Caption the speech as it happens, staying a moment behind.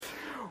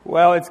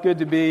Well, it's good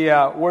to be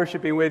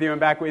worshiping with you and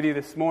back with you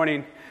this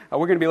morning.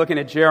 We're going to be looking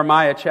at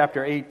Jeremiah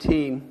chapter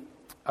 18,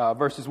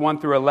 verses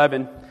 1 through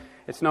 11.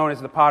 It's known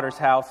as the potter's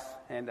house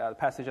and the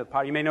passage of the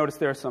potter. You may notice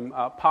there's some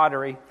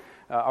pottery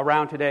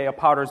around today, a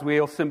potter's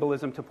wheel,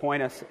 symbolism to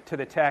point us to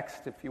the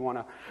text if you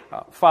want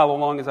to follow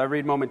along as I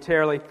read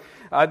momentarily.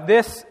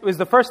 This was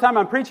the first time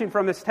I'm preaching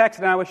from this text,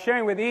 and I was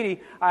sharing with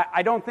Edie.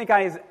 I don't think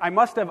I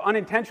must have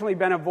unintentionally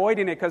been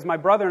avoiding it because my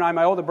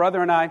older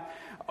brother and I,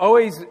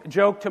 always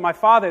joked to my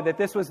father that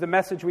this was the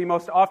message we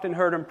most often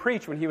heard him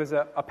preach when he was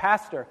a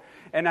pastor.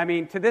 And I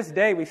mean, to this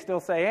day, we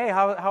still say, hey,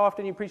 how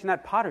often are you preaching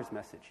that potter's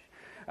message?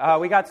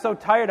 We got so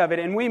tired of it,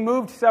 and we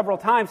moved several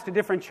times to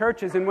different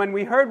churches, and when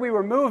we heard we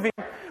were moving,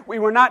 we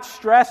were not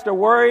stressed or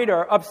worried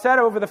or upset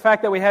over the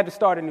fact that we had to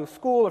start a new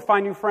school or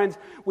find new friends.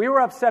 We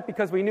were upset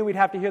because we knew we'd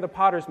have to hear the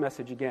potter's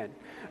message again.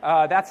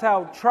 That's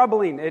how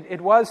troubling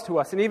it was to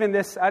us. And even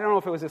this, I don't know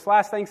if it was this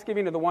last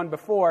Thanksgiving or the one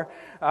before,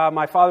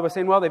 my father was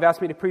saying, well, they've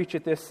asked me to preach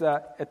at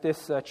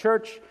this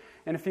church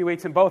in a few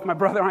weeks, and both my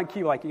brother and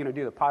Q, like, you're going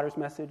to do the potter's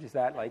message? Is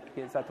that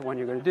the one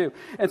you're going to do?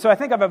 And so I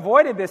think I've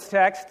avoided this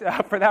text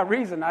for that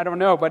reason. I don't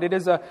know, but it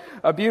is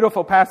a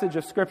beautiful passage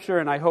of Scripture,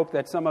 and I hope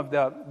that some of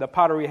the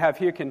pottery we have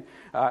here can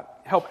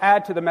help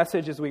add to the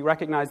message as we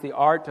recognize the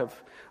art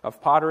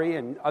of pottery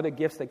and other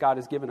gifts that God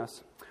has given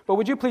us. But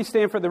would you please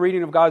stand for the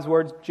reading of God's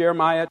words,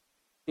 Jeremiah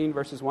 18,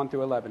 verses 1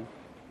 through 11.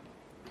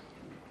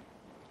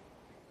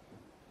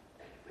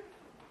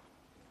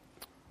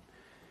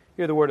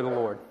 Hear the word of the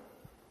Lord.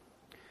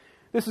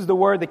 This is the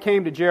word that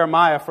came to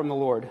Jeremiah from the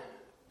Lord.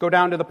 Go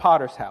down to the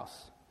potter's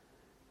house,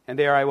 and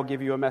there I will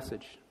give you a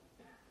message.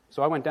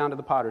 So I went down to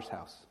the potter's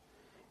house,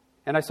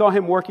 and I saw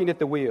him working at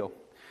the wheel.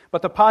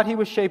 But the pot he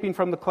was shaping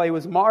from the clay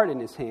was marred in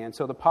his hand,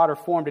 so the potter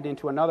formed it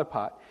into another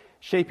pot,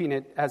 shaping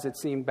it as it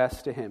seemed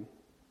best to him.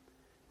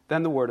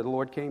 Then the word of the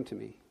Lord came to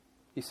me.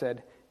 He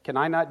said, Can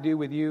I not do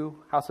with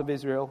you, house of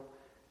Israel,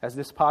 as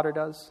this potter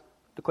does,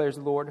 declares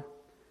the Lord?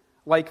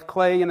 Like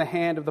clay in the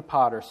hand of the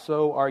potter,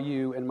 so are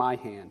you in my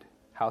hand,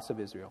 house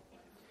of Israel.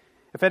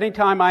 If at any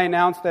time I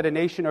announce that a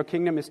nation or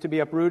kingdom is to be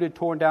uprooted,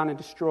 torn down, and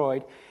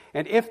destroyed,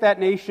 and if that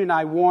nation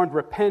I warned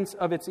repents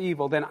of its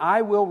evil, then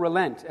I will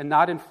relent and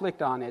not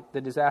inflict on it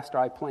the disaster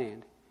I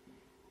planned.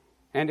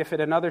 And if at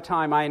another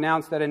time I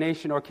announce that a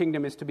nation or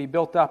kingdom is to be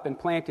built up and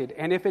planted,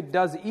 and if it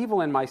does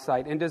evil in my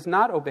sight and does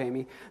not obey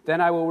me,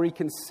 then I will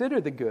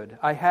reconsider the good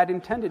I had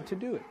intended to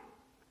do it.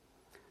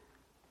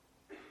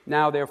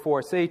 Now,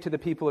 therefore, say to the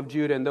people of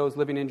Judah and those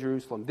living in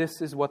Jerusalem,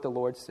 this is what the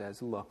Lord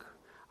says, Look,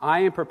 I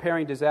am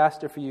preparing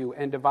disaster for you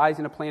and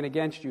devising a plan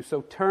against you.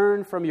 So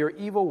turn from your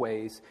evil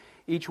ways,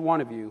 each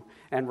one of you,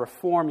 and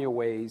reform your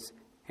ways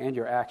and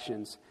your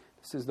actions.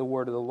 This is the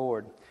word of the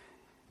Lord.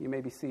 You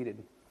may be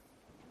seated.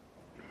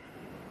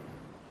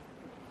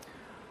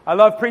 I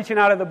love preaching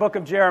out of the book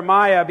of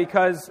Jeremiah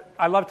because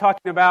I love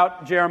talking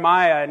about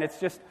Jeremiah, and it's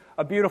just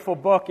a beautiful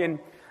book. And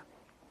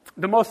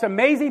the most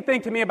amazing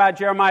thing to me about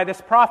Jeremiah,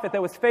 this prophet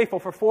that was faithful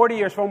for 40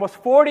 years, for almost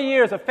 40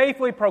 years of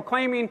faithfully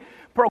proclaiming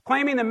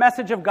the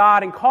message of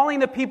God and calling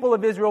the people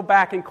of Israel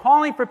back and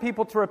calling for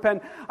people to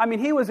repent. I mean,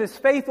 he was as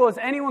faithful as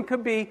anyone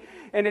could be,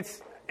 and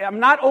I'm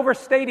not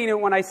overstating it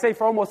when I say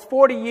for almost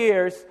 40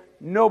 years,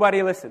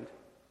 nobody listened.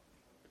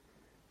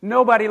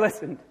 Nobody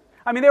listened.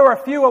 I mean, there were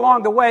a few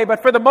along the way,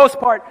 but for the most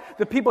part,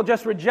 the people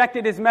just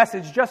rejected his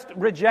message, just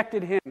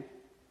rejected him.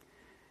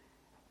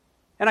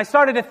 And I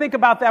started to think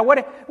about that.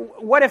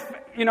 What if,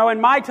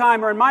 in my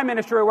time or in my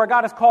ministry or where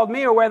God has called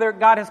me or whether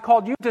God has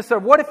called you to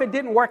serve, what if it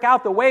didn't work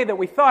out the way that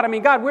we thought? I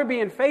mean, God, we're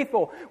being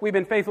faithful. We've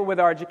been faithful with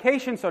our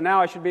education, so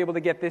now I should be able to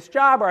get this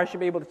job or I should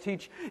be able to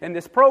teach in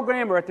this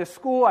program or at this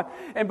school.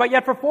 But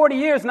yet for 40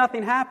 years,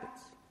 nothing happens.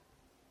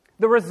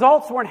 The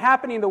results weren't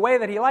happening the way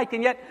that he liked.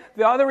 And yet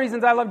the other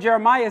reasons I love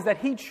Jeremiah is that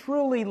he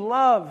truly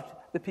loved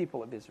the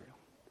people of Israel.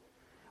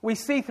 We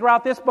see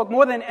throughout this book,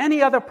 more than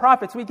any other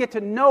prophets, we get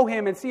to know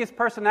him and see his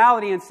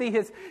personality and see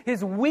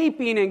his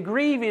weeping and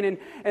grieving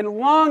and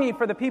longing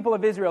for the people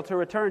of Israel to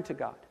return to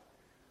God.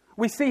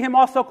 We see him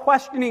also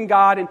questioning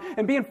God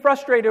and being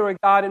frustrated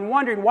with God and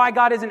wondering why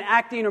God isn't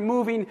acting or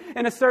moving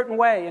in a certain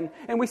way.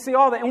 And we see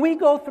all that. And we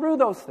go through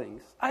those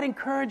things. I'd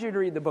encourage you to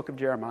read the book of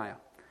Jeremiah,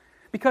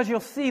 because you'll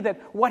see that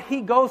what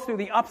he goes through,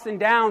 the ups and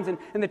downs and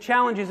the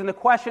challenges and the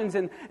questions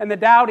and the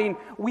doubting,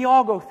 we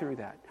all go through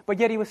that. But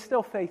yet he was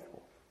still faithful.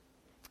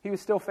 He was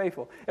still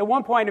faithful. At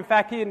one point, in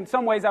fact, in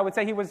some ways, I would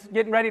say he was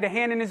getting ready to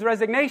hand in his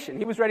resignation.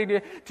 He was ready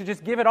to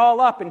just give it all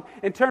up and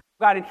turn from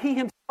God. And he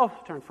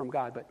himself turned from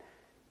God, but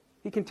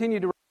he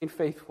continued to remain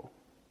faithful.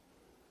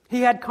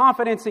 He had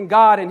confidence in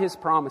God and his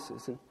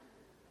promises. And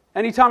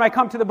anytime I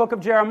come to the book of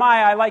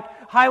Jeremiah, I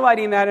like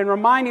highlighting that and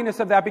reminding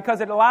us of that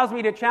because it allows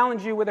me to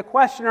challenge you with a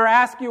question or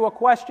ask you a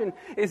question.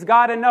 Is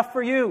God enough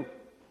for you?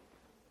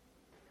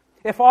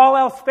 If all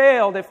else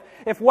failed,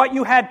 if what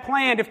you had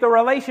planned, if the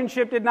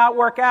relationship did not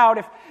work out,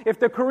 if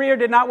the career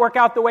did not work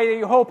out the way that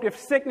you hoped, if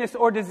sickness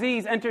or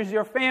disease enters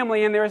your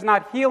family and there is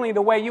not healing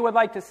the way you would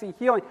like to see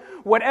healing,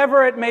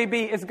 whatever it may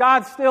be, is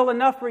God still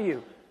enough for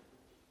you?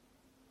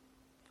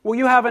 Will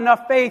you have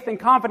enough faith and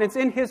confidence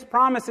in his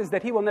promises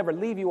that he will never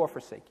leave you or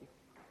forsake you?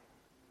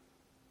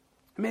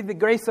 May the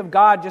grace of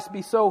God just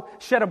be so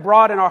shed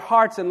abroad in our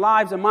hearts and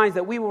lives and minds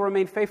that we will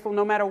remain faithful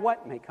no matter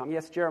what may come.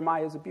 Yes,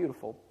 Jeremiah is a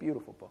beautiful,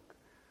 beautiful book.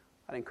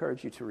 I'd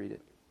encourage you to read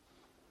it.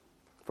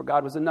 For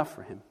God was enough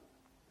for him.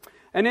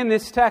 And in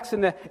this text, in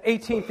the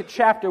 18th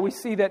chapter, we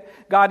see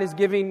that God is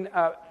giving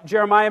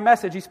Jeremiah a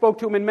message. He spoke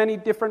to him in many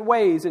different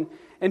ways.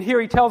 And here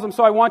he tells him,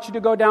 so I want you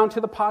to go down to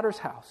the potter's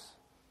house.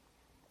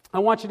 I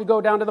want you to go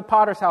down to the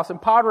potter's house.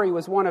 And pottery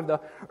was one of the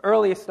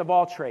earliest of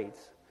all trades.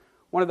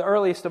 One of the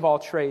earliest of all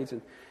trades.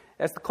 And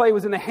as the clay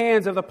was in the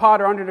hands of the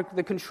potter, under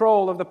the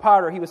control of the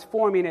potter, he was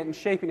forming it and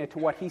shaping it to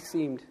what he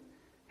seemed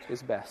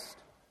is best.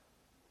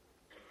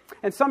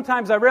 And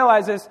sometimes I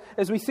realize,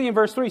 as we see in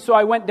verse 3, so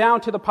I went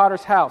down to the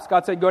potter's house.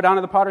 God said, go down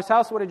to the potter's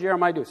house. What did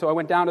Jeremiah do? So I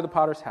went down to the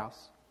potter's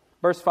house.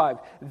 Verse 5,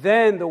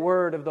 then the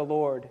word of the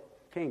Lord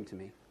came to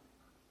me.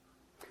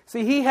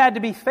 See, he had to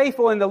be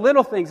faithful in the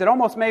little things that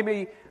almost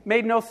made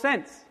no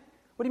sense.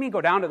 What do you mean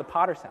go down to the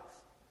potter's house?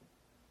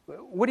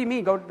 What do you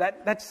mean?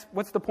 That's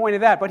what's the point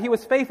of that? But he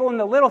was faithful in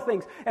the little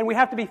things, and we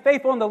have to be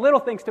faithful in the little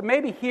things to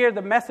maybe hear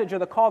the message or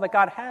the call that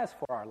God has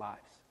for our lives.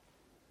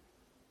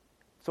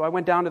 So I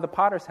went down to the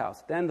potter's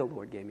house. Then the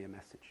Lord gave me a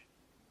message.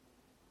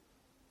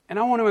 And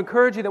I want to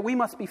encourage you that we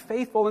must be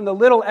faithful in the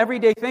little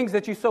everyday things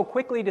that you so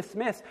quickly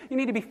dismiss. You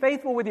need to be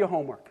faithful with your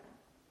homework.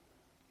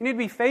 You need to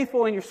be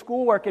faithful in your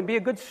schoolwork and be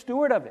a good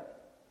steward of it.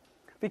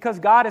 Because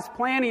God is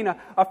planning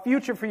a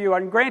future for you.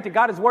 And granted,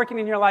 God is working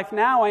in your life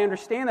now, I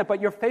understand that.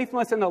 But your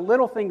faithfulness in the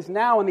little things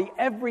now and the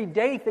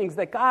everyday things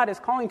that God is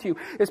calling to you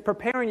is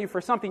preparing you for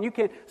something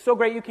so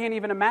great you can't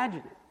even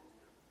imagine it.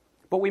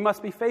 But we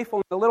must be faithful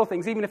in the little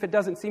things, even if it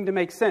doesn't seem to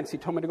make sense. He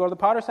told me to go to the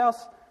potter's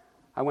house.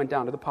 I went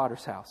down to the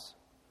potter's house.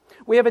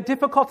 We have a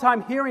difficult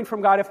time hearing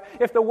from God.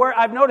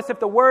 I've noticed if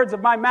the words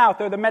of my mouth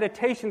or the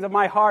meditations of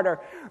my heart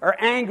are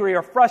angry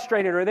or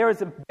frustrated, or there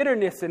is a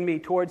bitterness in me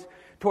towards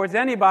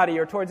anybody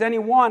or towards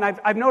anyone,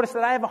 I've noticed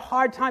that I have a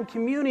hard time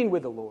communing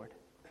with the Lord.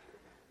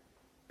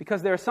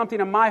 Because there is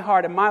something in my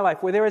heart and my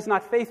life where there is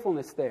not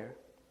faithfulness there.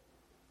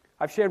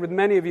 I've shared with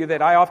many of you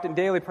that I often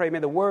daily pray, may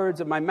the words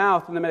of my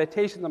mouth and the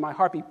meditations of my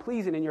heart be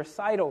pleasing in your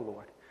sight, O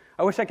Lord.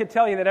 I wish I could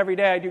tell you that every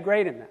day I do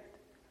great in that.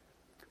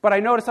 But I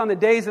notice on the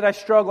days that I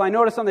struggle, I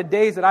notice on the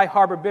days that I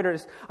harbor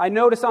bitterness, I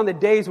notice on the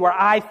days where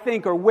I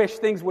think or wish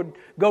things would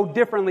go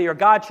differently, or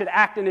God should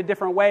act in a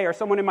different way, or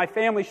someone in my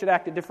family should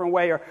act a different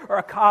way, or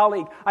a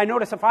colleague. I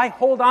notice if I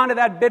hold on to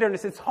that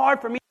bitterness, it's hard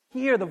for me to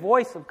hear the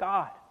voice of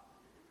God.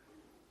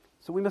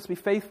 So we must be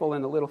faithful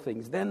in the little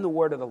things. Then the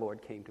word of the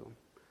Lord came to him.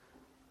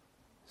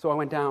 So I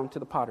went down to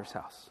the potter's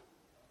house.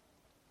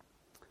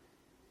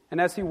 And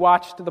as he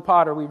watched the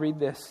potter, we read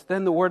this.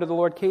 Then the word of the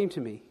Lord came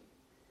to me.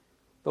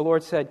 The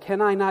Lord said,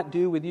 can I not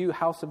do with you,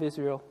 house of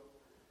Israel,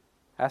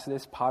 as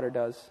this potter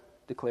does,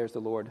 declares the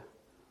Lord?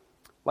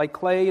 Like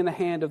clay in the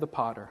hand of the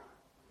potter,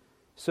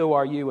 so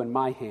are you in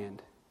my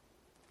hand,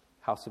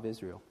 house of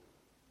Israel.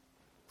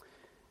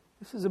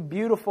 This is a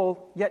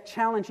beautiful yet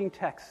challenging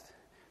text,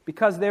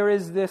 because there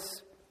is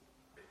this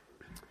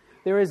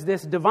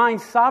divine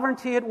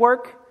sovereignty at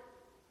work.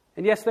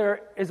 And yes,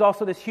 there is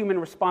also this human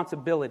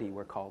responsibility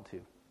we're called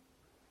to.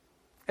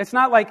 It's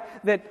not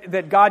like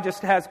that God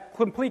just has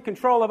complete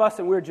control of us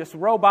and we're just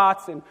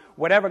robots, and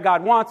whatever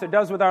God wants or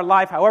does with our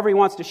life, however he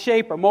wants to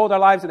shape or mold our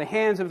lives in the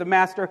hands of the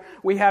master,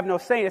 we have no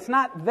say. It's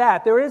not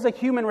that. There is a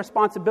human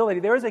responsibility.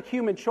 There is a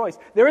human choice.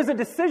 There is a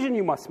decision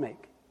you must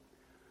make.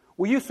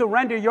 Will you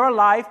surrender your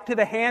life to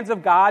the hands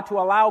of God to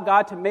allow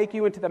God to make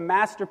you into the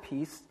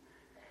masterpiece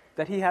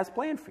that he has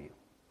planned for you?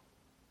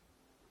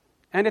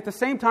 And at the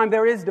same time,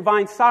 there is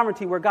divine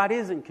sovereignty where God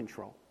is in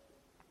control.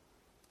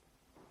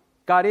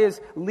 God is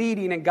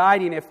leading and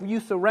guiding. If you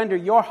surrender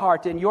your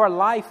heart and your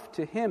life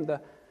to him,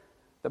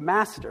 the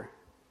master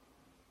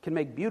can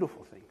make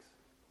beautiful things.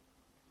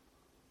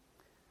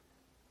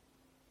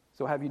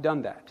 So have you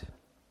done that?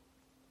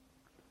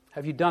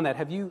 Have you done that?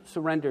 Have you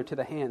surrendered to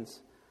the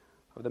hands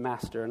of the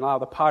master and allow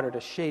the potter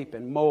to shape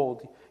and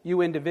mold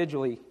you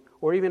individually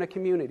or even a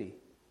community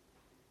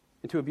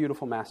into a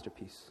beautiful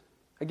masterpiece?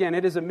 Again,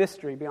 it is a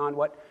mystery beyond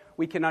what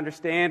we can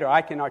understand or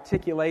I can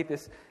articulate,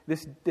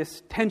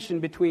 this tension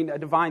between a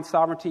divine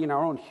sovereignty and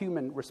our own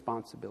human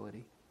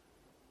responsibility.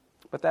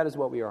 But that is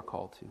what we are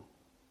called to.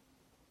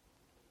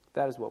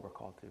 That is what we're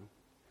called to.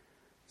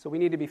 So we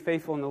need to be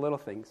faithful in the little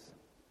things,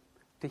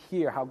 to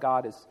hear how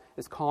God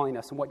is calling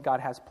us and what God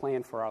has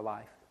planned for our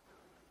life.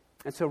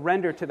 And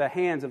surrender to the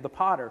hands of the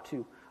potter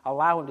to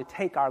allow him to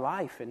take our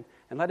life and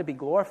let it be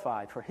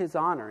glorified for his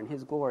honor and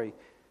his glory.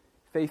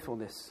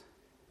 Faithfulness.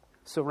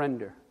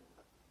 Surrender.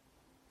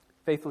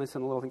 Faithfulness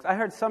in the little things. I've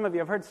heard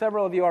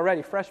several of you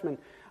already, freshmen,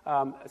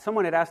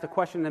 someone had asked a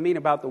question to me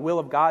about the will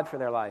of God for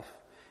their life.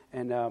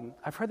 And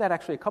I've heard that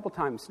actually a couple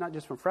times, not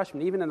just from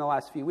freshmen, even in the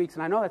last few weeks.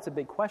 And I know that's a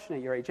big question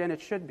at your age, and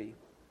it should be.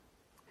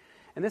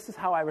 And this is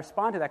how I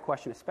respond to that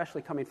question,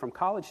 especially coming from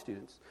college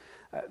students.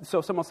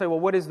 So someone will say, well,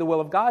 what is the will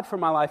of God for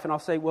my life? And I'll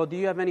say, well, do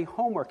you have any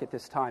homework at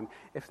this time?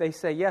 If they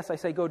say yes, I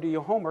say, go do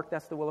your homework.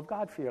 That's the will of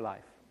God for your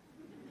life.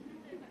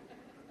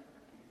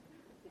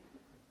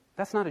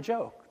 That's not a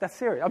joke. That's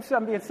serious.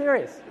 I'm being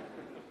serious.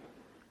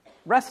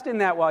 Rest in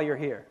that while you're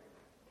here.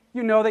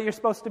 You know that you're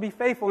supposed to be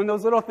faithful in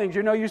those little things.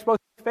 You know you're supposed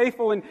to be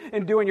faithful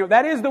in doing your...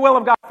 That is the will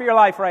of God for your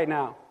life right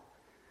now.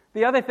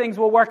 The other things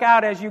will work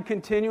out as you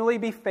continually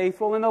be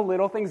faithful in the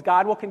little things.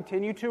 God will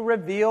continue to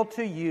reveal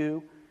to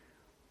you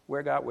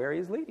where He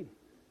is leading.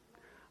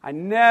 I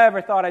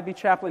never thought I'd be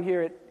chaplain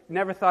here at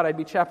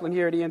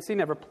ENC.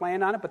 Never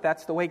planned on it, but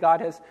that's the way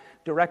God has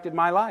directed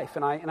my life,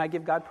 and I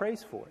give God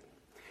praise for it.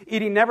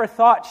 Edie never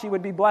thought she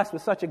would be blessed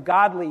with such a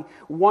godly,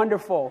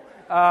 wonderful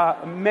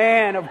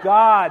man of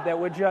God that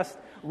would just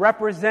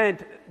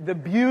represent the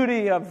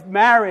beauty of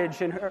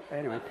marriage and her.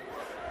 Anyway,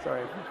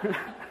 sorry.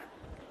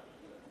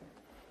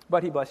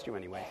 But He blessed you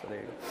anyway, so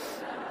there you go.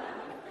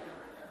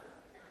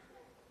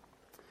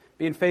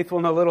 Being faithful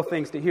in the little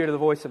things to hear to the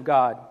voice of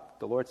God.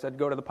 The Lord said,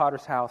 go to the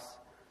potter's house.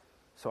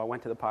 So I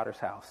went to the potter's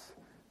house.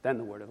 Then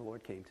the word of the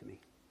Lord came to me.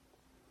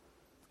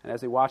 And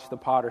as we watch the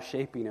potter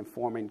shaping and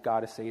forming,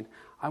 God is saying,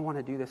 I want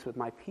to do this with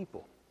my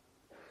people.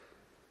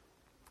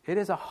 It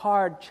is a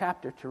hard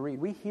chapter to read.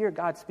 We hear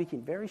God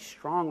speaking very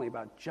strongly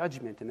about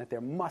judgment and that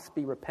there must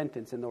be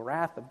repentance in the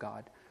wrath of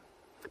God.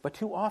 But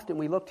too often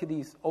we look to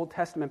these Old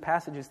Testament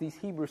passages, these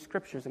Hebrew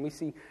scriptures, and we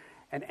see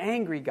an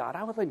angry God.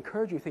 I would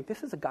encourage you to think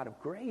this is a God of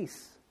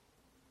grace.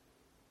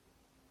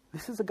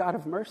 This is a God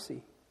of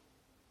mercy.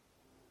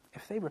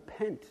 If they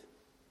repent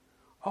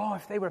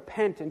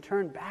and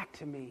turn back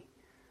to me,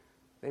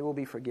 they will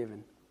be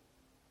forgiven.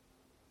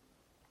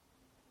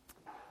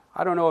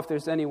 I don't know if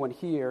there's anyone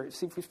here.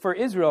 See, for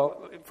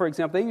Israel, for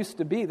example,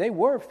 they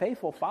were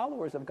faithful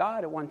followers of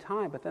God at one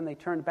time, but then they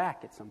turned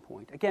back at some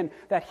point. Again,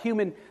 that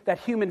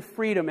human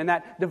freedom and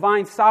that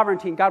divine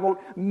sovereignty, and God won't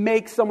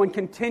make someone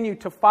continue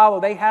to follow.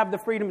 They have the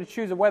freedom to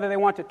choose of whether they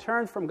want to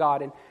turn from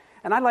God.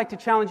 And I'd like to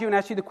challenge you and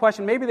ask you the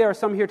question, maybe there are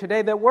some here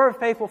today that were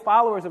faithful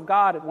followers of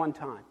God at one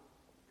time.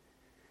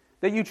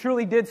 That you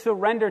truly did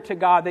surrender to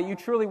God, that you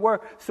truly were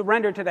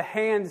surrendered to the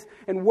hands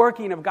and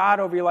working of God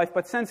over your life.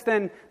 But since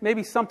then,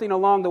 maybe something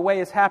along the way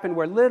has happened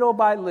where little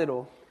by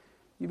little,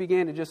 you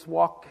began to just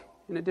walk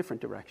in a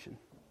different direction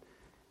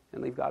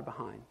and leave God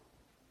behind.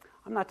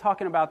 I'm not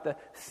talking about the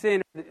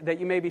sin that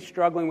you may be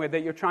struggling with,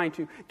 that you're trying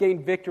to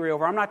gain victory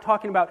over. I'm not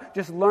talking about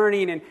just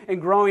learning and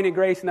growing in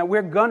grace and that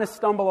we're going to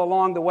stumble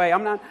along the way.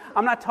 I'm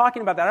not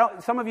talking about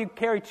that. Some of you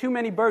carry too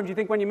many burdens. You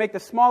think when you make the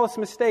smallest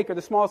mistake or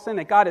the smallest sin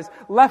that God has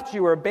left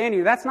you or abandoned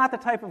you. That's not the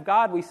type of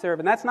God we serve,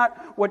 and that's not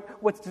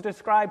what's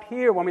described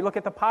here when we look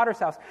at the potter's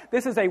house.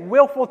 This is a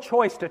willful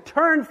choice to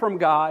turn from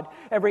God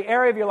every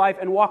area of your life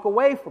and walk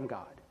away from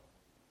God.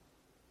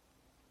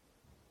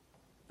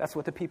 That's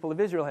what the people of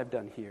Israel have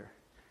done here.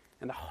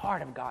 And the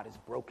heart of God is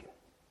broken.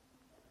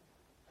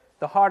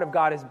 The heart of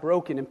God is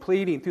broken and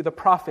pleading through the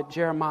prophet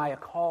Jeremiah,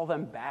 call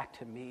them back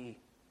to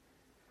me.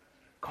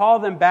 Call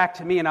them back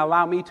to me and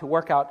allow me to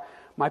work out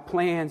my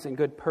plans and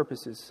good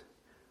purposes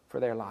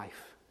for their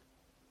life.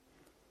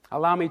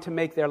 Allow me to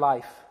make their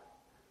life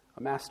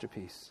a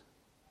masterpiece.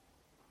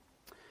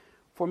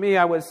 For me,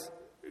 I was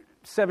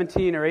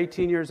 17 or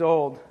 18 years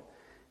old,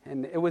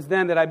 and it was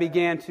then that I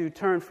began to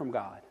turn from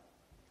God.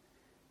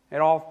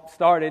 It all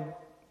started,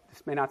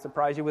 this may not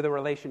surprise you, with a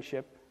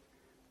relationship,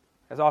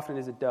 as often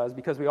as it does,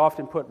 because we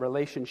often put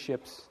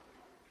relationships,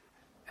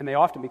 and they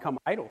often become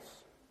idols.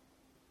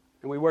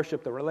 And we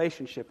worship the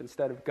relationship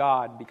instead of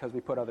God because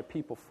we put other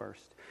people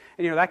first.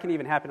 And that can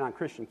even happen on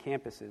Christian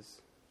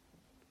campuses,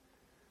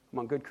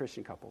 among good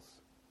Christian couples.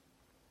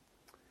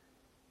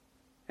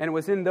 And it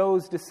was in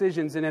those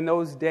decisions and in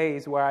those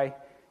days where I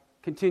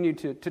continued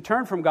to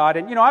turn from God.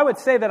 And, I would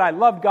say that I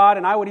loved God,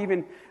 and I would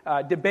even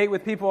debate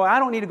with people. I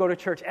don't need to go to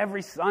church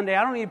every Sunday.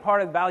 I don't need to be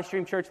part of the Valley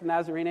Stream Church of the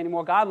Nazarene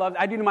anymore. God loves,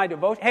 I do my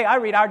devotion. Hey, I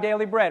read Our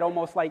Daily Bread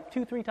almost like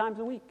 2-3 times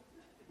a week.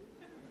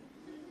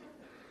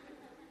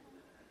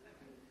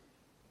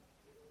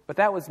 But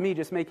that was me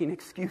just making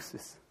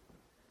excuses.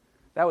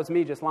 That was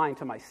me just lying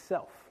to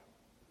myself,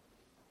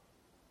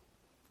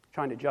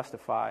 trying to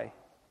justify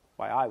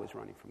why I was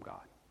running from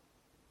God.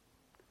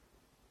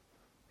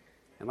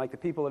 And like the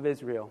people of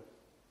Israel,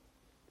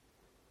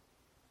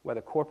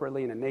 whether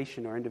corporately in a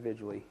nation or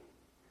individually,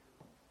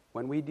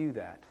 when we do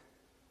that,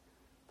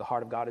 the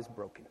heart of God is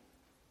broken.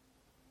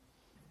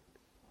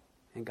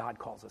 And God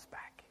calls us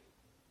back.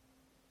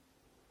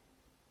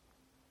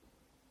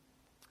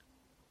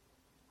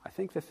 I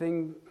think the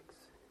thing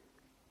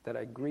that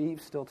I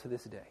grieve still to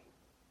this day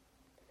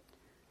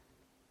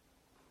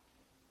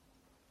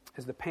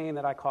is the pain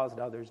that I caused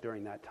others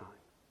during that time.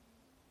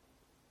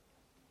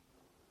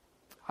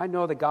 I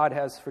know that God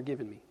has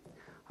forgiven me.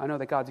 I know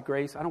that God's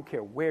grace, I don't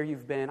care where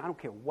you've been, I don't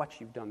care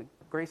what you've done, the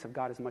grace of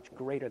God is much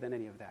greater than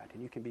any of that,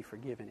 and you can be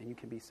forgiven, and you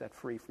can be set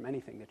free from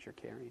anything that you're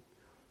carrying.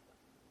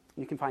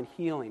 You can find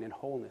healing and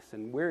wholeness,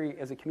 and we're,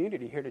 as a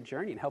community, here to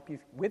journey and help you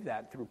with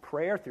that through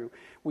prayer,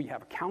 we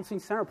have a counseling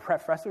center,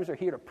 professors are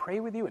here to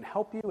pray with you and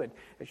help you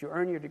as you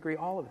earn your degree,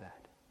 all of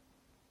that.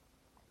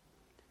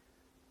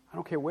 I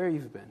don't care where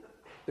you've been.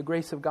 The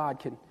grace of God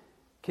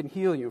can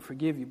heal you and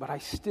forgive you, but I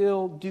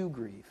still do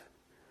grieve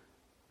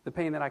the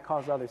pain that I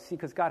caused others. See,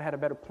 because God had a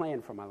better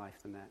plan for my life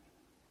than that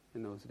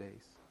in those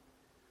days.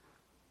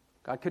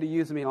 God could have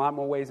used me in a lot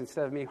more ways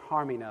instead of me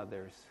harming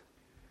others.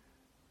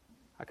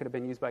 I could have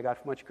been used by God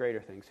for much greater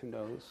things. Who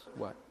knows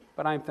what?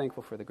 But I am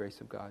thankful for the grace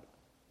of God.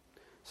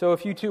 So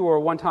if you too were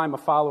one time a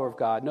follower of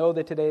God, know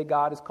that today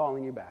God is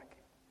calling you back.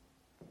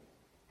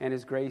 And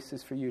His grace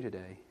is for you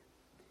today.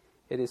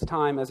 It is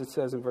time, as it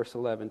says in verse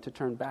 11, to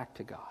turn back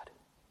to God.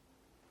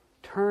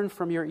 Turn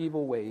from your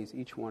evil ways,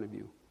 each one of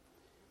you,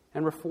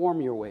 and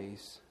reform your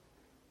ways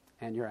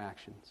and your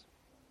actions.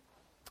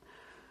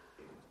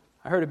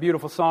 I heard a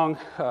beautiful song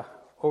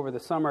over the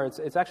summer.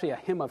 It's actually a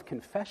hymn of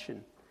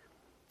confession.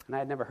 And I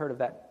had never heard of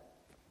that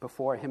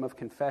before, a hymn of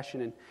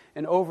confession.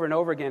 And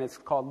over again, it's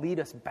called Lead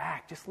Us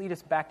Back. Just lead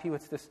us back to you.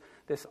 It's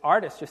this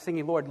artist just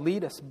singing, Lord,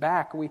 lead us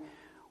back.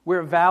 We're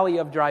a valley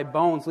of dry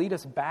bones. Lead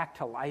us back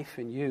to life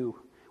in you.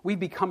 We've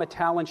become a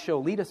talent show.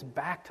 Lead us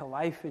back to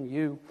life in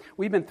you.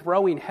 We've been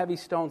throwing heavy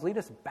stones. Lead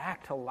us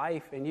back to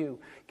life in you.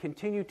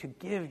 Continue to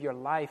give your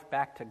life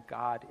back to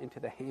God into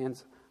the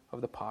hands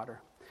of the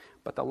potter.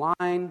 But the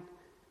line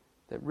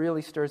that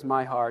really stirs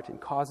my heart and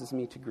causes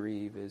me to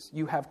grieve is,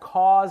 you have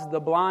caused the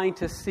blind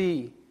to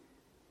see,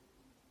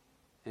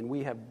 and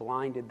we have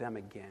blinded them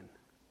again.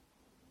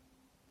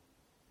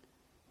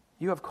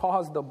 You have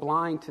caused the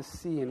blind to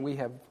see, and we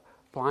have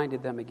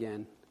blinded them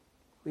again.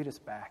 Lead us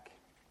back.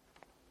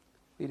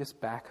 Lead us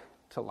back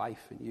to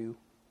life in you.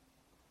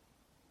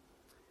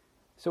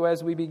 So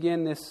as we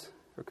begin this,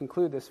 or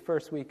conclude this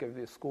first week of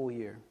the school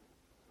year,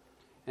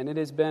 and it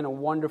has been a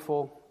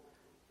wonderful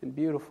and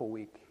beautiful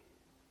week,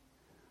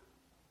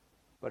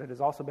 but it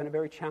has also been a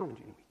very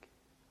challenging week.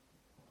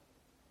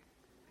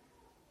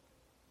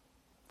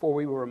 For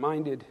we were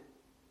reminded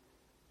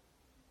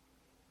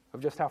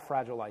of just how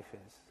fragile life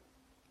is,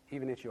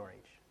 even at your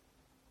age.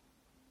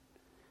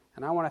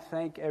 And I want to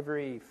thank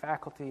every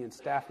faculty and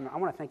staff member. I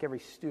want to thank every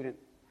student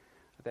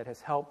that has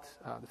helped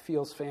the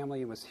Fields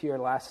family and was here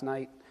last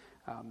night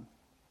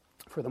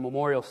for the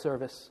memorial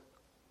service.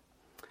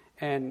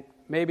 And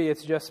maybe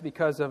it's just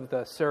because of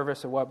the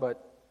service or what,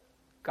 but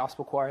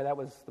gospel choir, that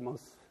was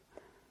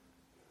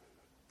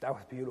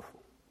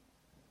beautiful.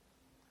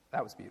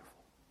 That was beautiful.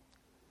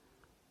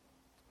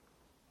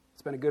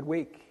 It's been a good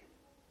week.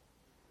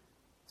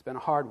 It's been a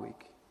hard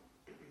week.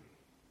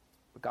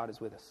 But God is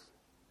with us.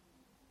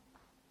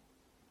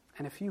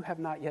 And if you have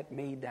not yet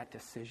made that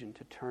decision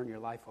to turn your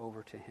life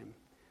over to Him,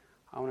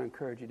 I want to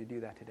encourage you to do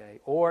that today.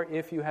 Or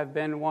if you have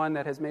been one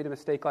that has made a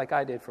mistake like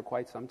I did for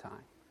quite some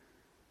time,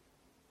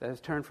 that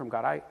has turned from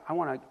God, I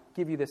want to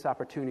give you this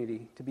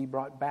opportunity to be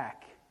brought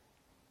back,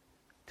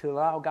 to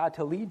allow God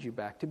to lead you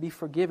back, to be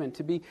forgiven,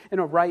 to be in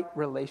a right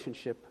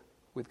relationship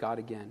with God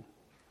again.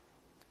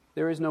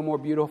 There is no more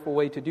beautiful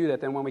way to do that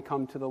than when we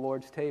come to the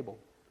Lord's table.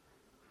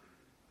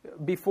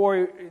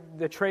 Before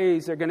the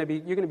trays you're going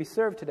to be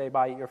served today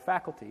by your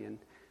faculty. And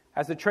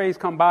as the trays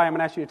come by, I'm going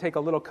to ask you to take a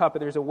little cup,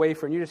 and there's a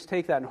wafer, and you just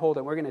take that and hold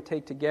it. We're going to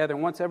take together.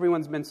 And once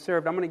everyone's been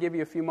served, I'm going to give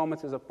you a few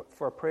moments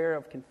for a prayer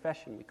of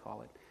confession, we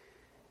call it.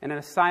 And in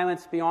a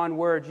silence beyond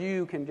words,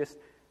 you can just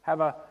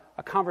have a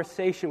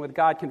conversation with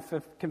God,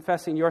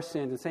 confessing your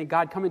sins and saying,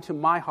 God, come into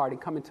my heart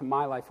and come into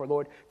my life. Or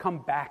Lord, come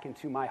back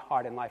into my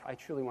heart and life. I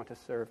truly want to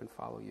serve and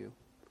follow you.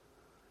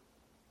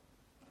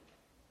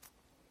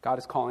 God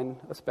is calling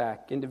us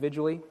back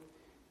individually, and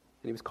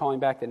He was calling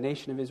back the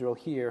nation of Israel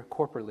here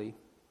corporately.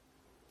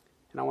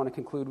 And I want to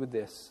conclude with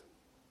this.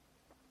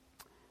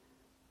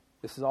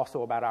 This is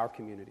also about our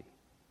community.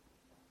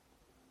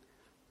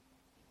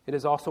 It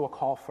is also a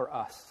call for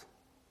us,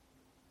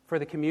 for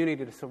the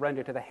community to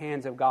surrender to the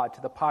hands of God,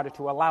 to the potter,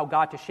 to allow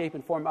God to shape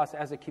and form us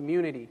as a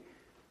community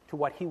to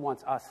what He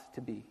wants us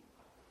to be.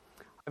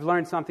 I've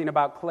learned something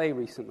about clay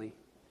recently.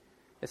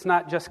 It's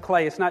not just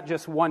clay. It's not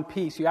just one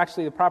piece.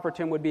 The proper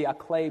term would be a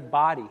clay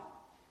body,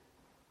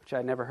 which I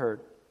had never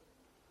heard.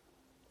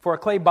 For a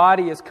clay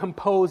body is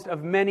composed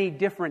of many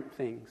different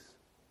things.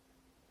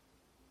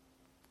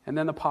 And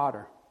then the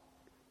potter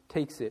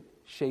takes it,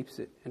 shapes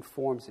it, and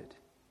forms it.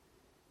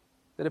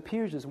 That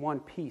appears as one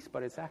piece,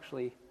 but it's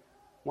actually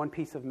one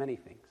piece of many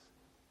things.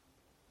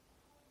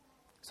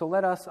 So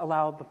let us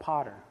allow the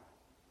potter,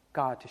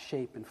 God, to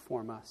shape and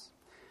form us.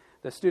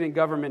 The Student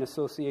Government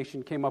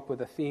Association came up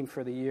with a theme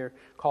for the year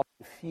called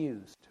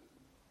Infused.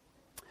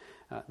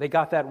 They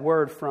got that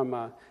word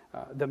from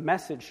the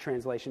Message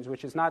translations,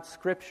 which is not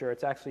Scripture.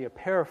 It's actually a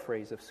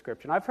paraphrase of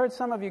Scripture. And I've heard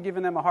some of you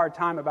giving them a hard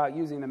time about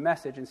using the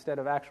Message instead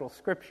of actual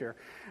Scripture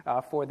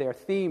for their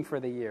theme for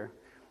the year.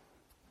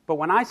 But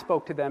when I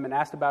spoke to them and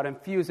asked about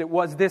Infused, it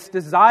was this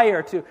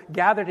desire to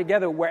gather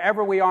together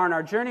wherever we are in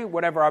our journey,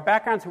 whatever our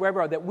backgrounds,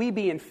 whoever, that we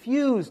be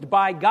infused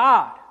by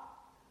God.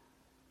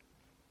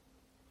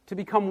 To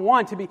become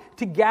one,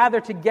 to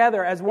gather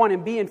together as one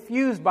and be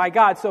infused by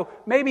God. So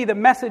maybe the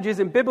message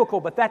isn't biblical,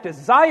 but that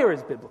desire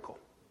is biblical.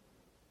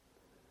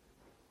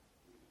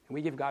 And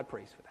we give God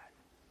praise for that.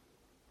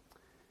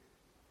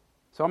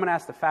 So I'm going to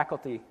ask the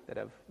faculty that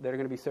are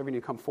going to be serving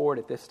you to come forward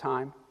at this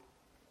time.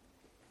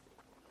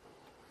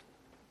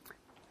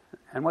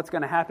 And what's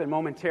going to happen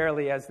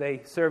momentarily as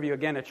they serve you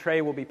again, a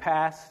tray will be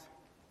passed.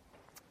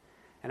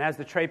 And as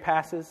the tray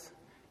passes,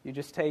 you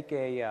just take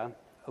a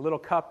little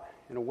cup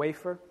and a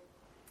wafer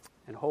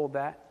and hold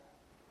that.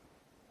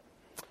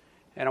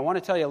 And I want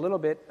to tell you a little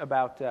bit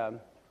about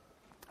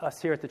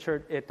us here at the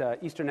church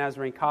at Eastern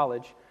Nazarene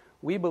College.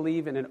 We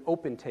believe in an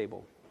open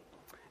table.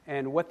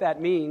 And what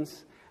that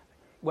means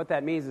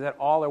is that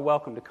all are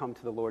welcome to come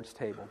to the Lord's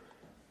table.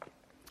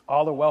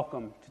 All are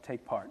welcome to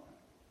take part.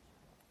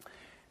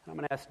 I'm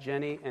going to ask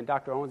Jenny and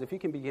Dr. Owens if you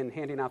can begin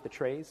handing out the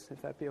trays,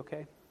 if that be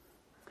okay.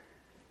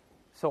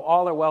 So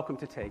all are welcome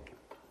to take.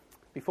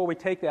 Before we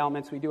take the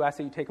elements, we do ask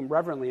that you take them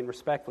reverently and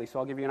respectfully, so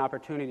I'll give you an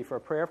opportunity for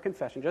a prayer of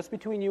confession, just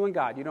between you and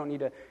God. You don't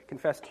need to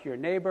confess to your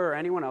neighbor or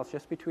anyone else,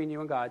 just between you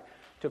and God,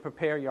 to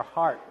prepare your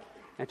heart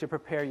and to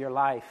prepare your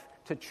life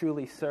to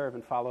truly serve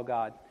and follow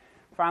God.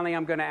 Finally,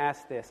 I'm going to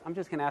ask this. I'm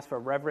just going to ask for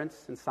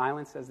reverence and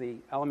silence as the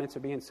elements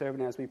are being served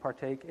and as we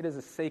partake. It is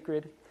a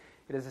sacred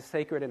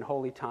and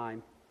holy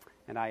time,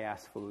 and I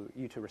ask for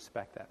you to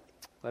respect that.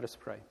 Let us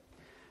pray.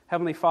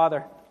 Heavenly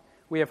Father,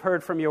 we have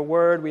heard from your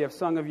word. We have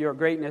sung of your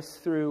greatness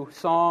through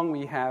song.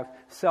 We have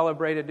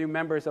celebrated new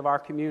members of our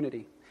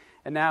community.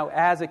 And now,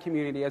 as a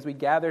community, as we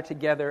gather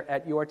together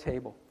at your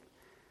table,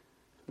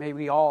 may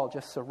we all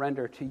just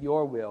surrender to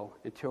your will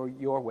and to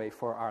your way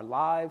for our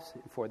lives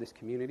and for this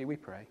community, we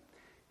pray.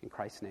 In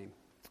Christ's name,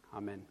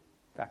 amen.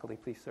 Faculty,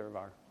 please serve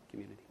our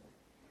community.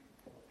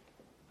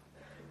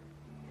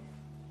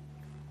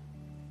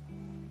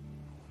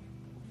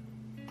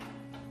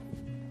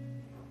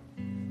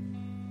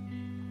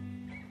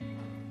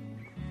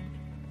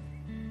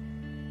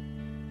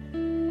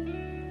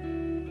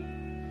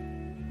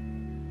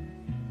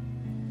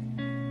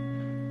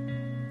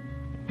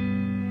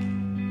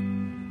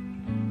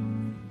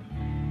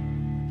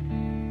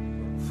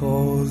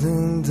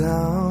 Falling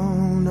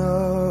down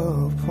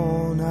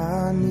upon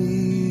our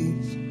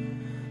knees,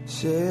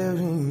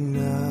 sharing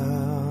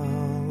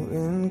now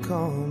in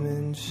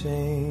common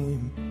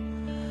shame.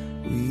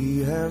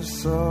 We have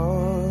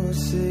sought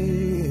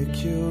security,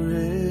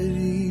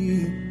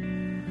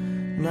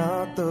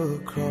 not the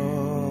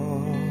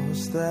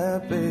cross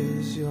that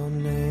bears your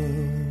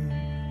name.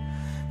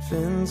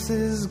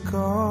 Fences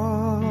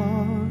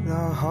guard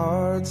our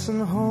hearts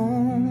and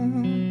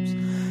homes,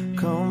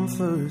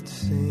 comfort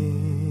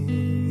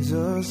sings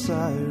a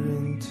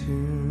siren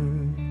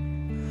tune.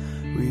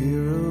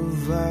 We're a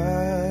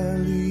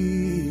valley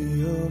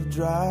of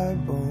dry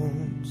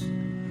bones,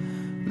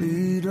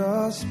 lead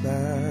us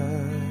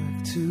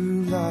back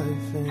to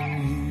life in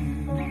you.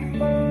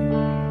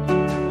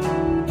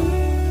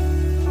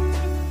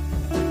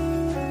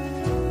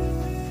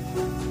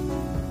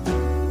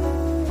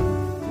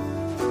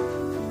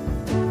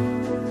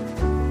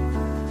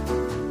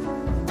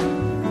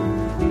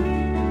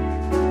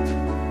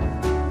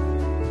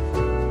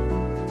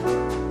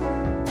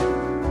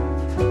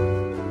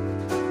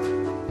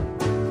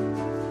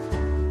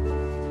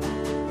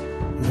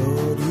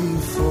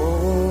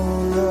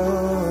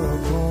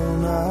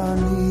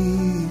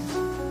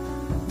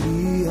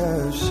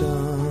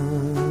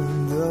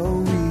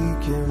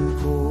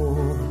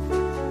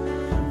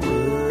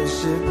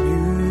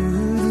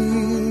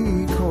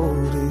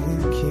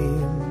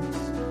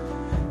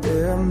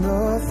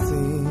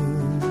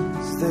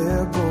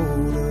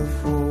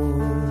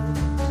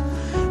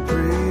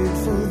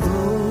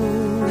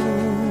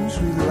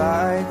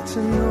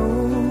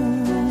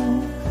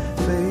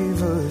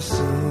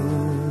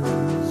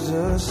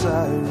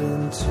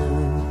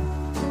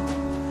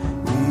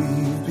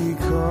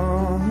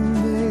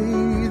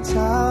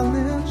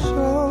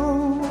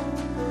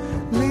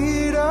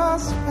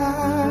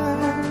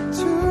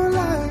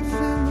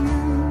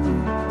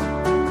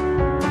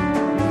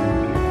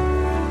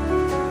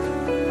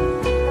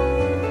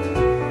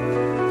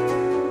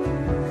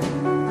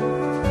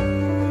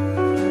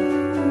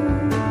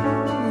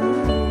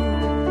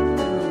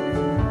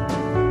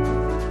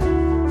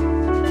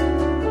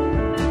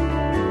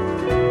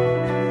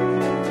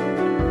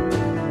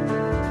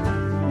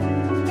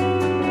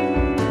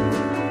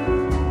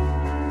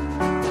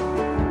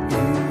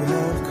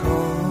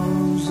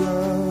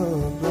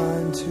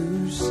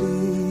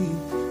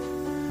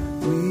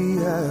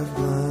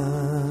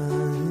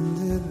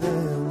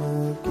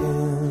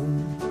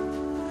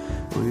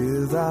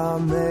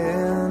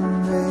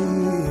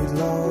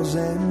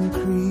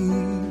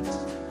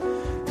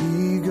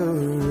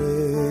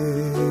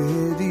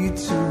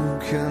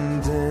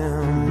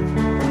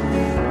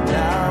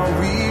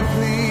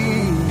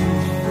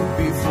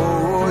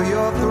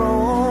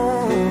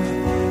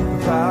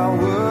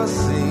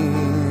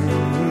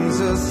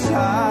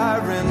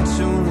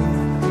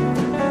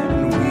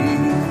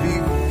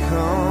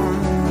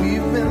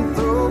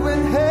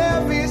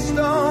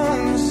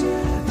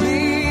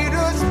 Lead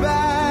us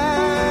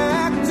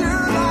back to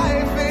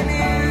life in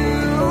you.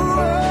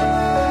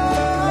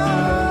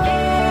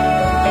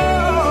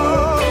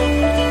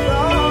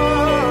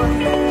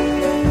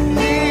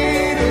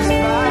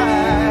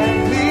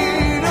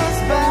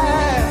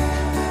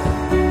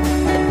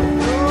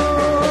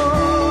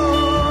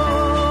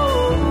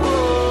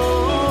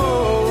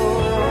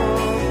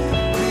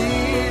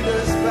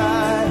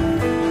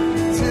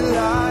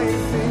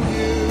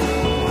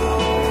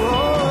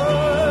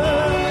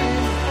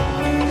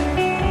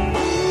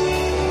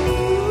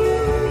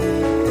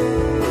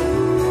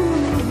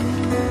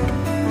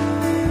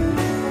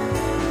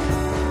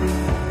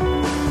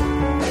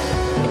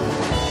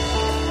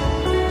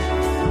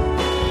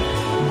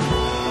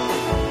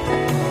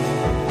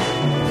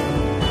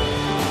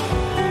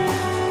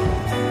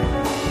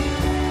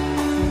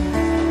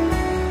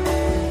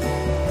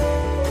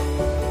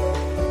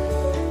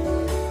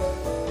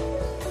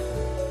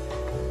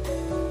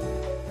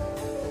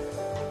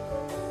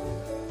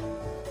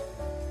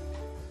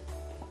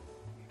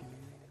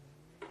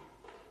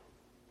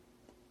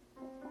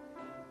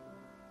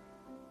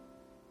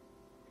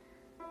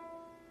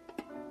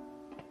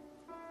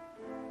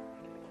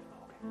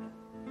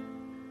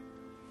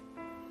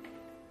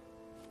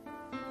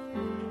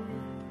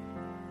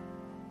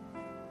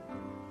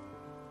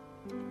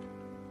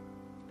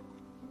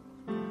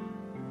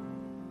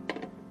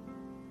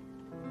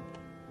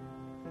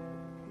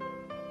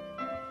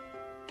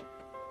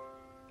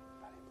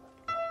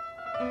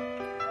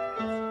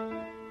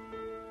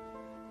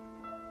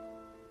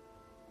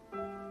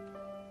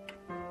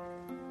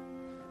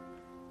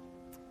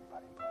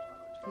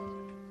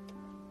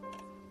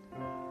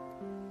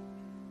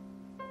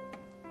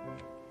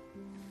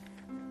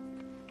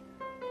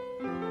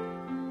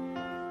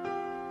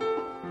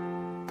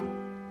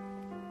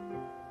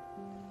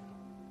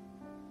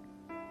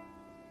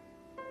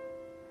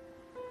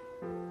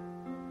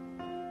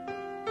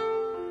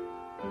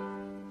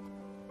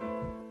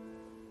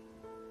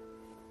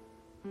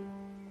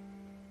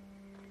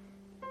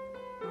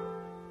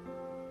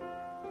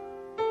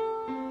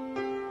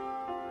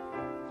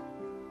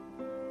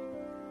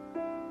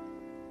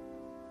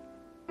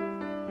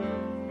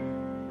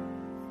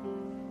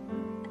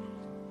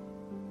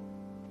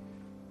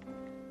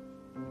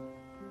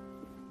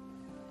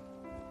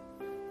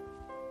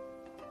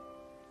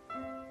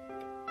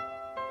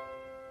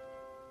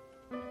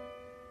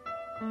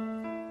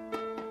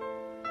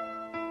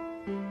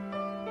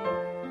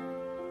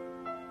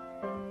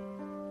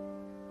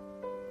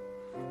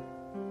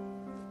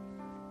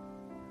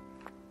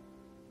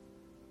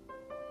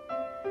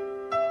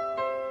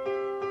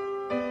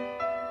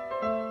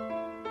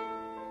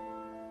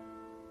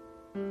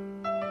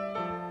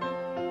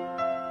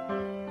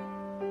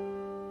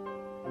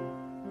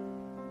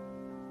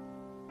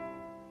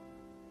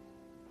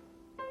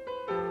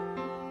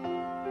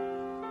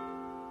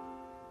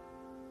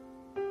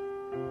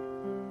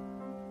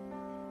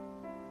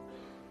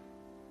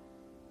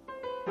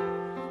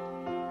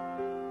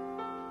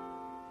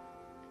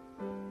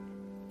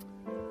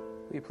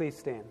 please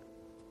stand?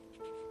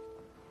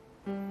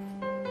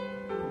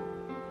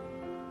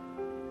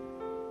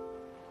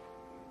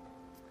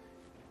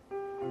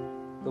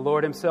 The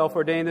Lord himself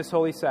ordained this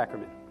holy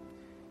sacrament.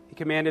 He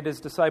commanded his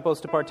disciples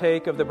to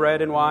partake of the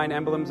bread and wine,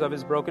 emblems of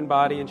his broken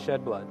body and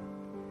shed blood.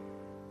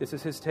 This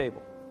is his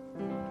table.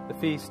 The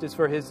feast is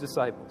for his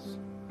disciples.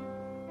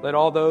 Let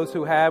all those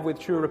who have with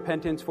true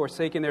repentance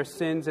forsaken their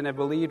sins and have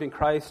believed in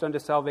Christ unto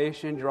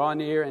salvation draw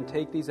near and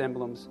take these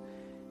emblems,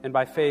 and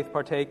by faith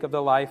partake of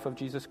the life of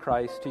Jesus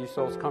Christ to your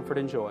soul's comfort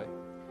and joy.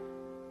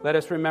 Let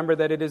us remember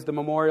that it is the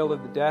memorial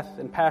of the death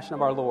and passion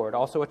of our Lord,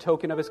 also a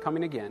token of his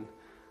coming again.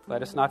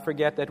 Let us not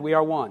forget that we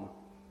are one,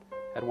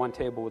 at one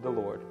table with the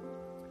Lord.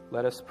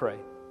 Let us pray.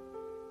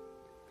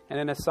 And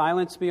in a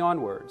silence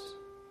beyond words,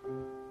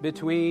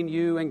 between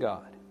you and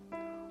God,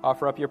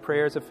 offer up your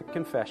prayers of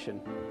confession.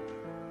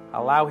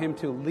 Allow him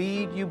to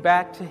lead you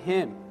back to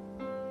him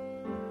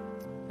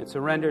and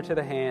surrender to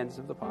the hands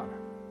of the potter.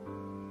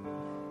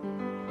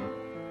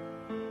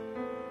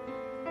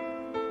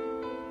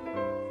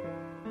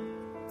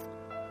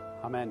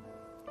 Amen.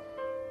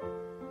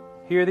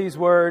 Hear these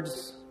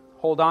words.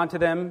 Hold on to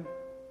them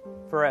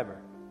forever.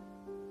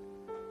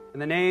 In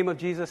the name of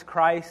Jesus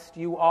Christ,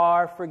 you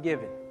are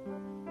forgiven.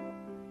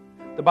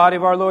 The body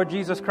of our Lord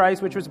Jesus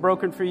Christ, which was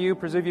broken for you,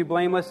 preserve you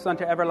blameless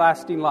unto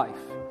everlasting life.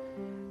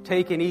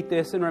 Take and eat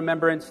this in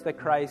remembrance that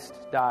Christ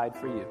died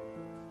for you.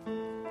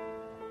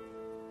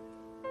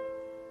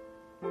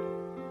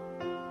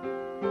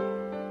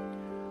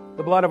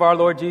 The blood of our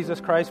Lord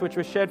Jesus Christ, which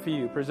was shed for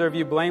you, preserve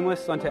you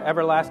blameless unto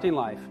everlasting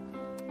life.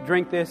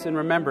 Drink this in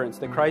remembrance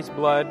that Christ's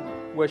blood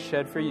was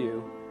shed for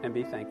you, and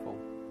be thankful.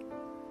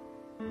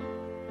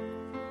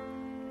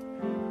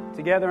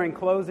 Together in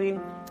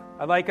closing,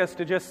 I'd like us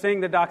to just sing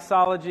the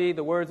doxology.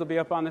 The words will be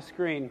up on the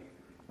screen.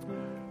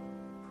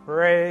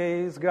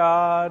 Praise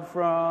God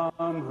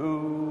from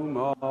whom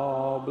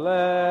all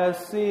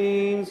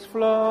blessings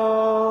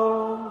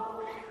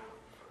flow.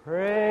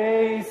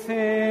 Praise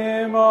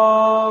him,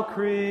 all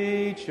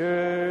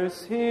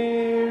creatures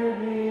here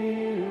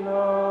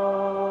below.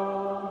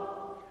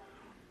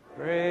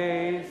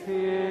 Praise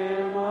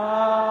him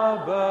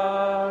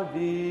above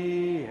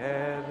the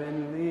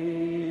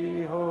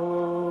heavenly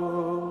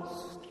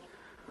host.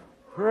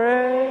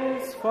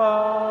 Praise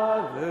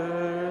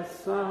Father,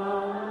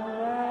 Son,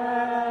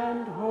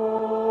 and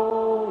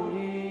Holy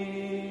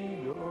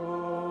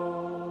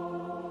Ghost.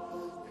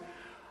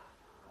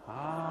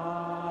 Amen.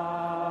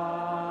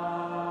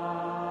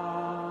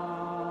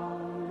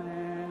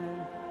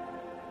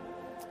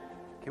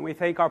 Can we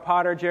thank our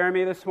potter,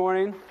 Jeremy, this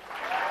morning?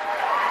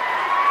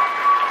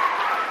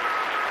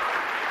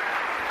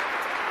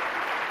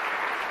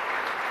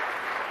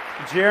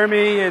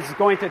 Jeremy is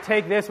going to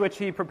take this, which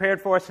he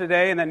prepared for us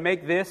today, and then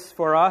make this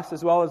for us,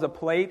 as well as a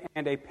plate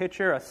and a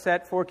pitcher, a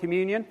set for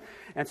communion.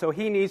 And so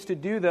he needs to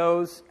do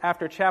those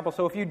after chapel.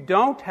 So if you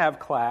don't have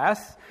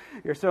class,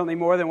 you're certainly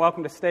more than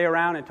welcome to stay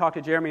around and talk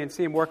to Jeremy and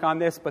see him work on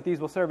this. But these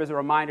will serve as a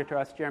reminder to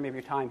us, Jeremy, of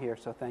your time here.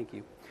 So thank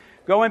you.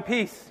 Go in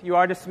peace. You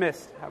are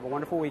dismissed. Have a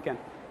wonderful weekend.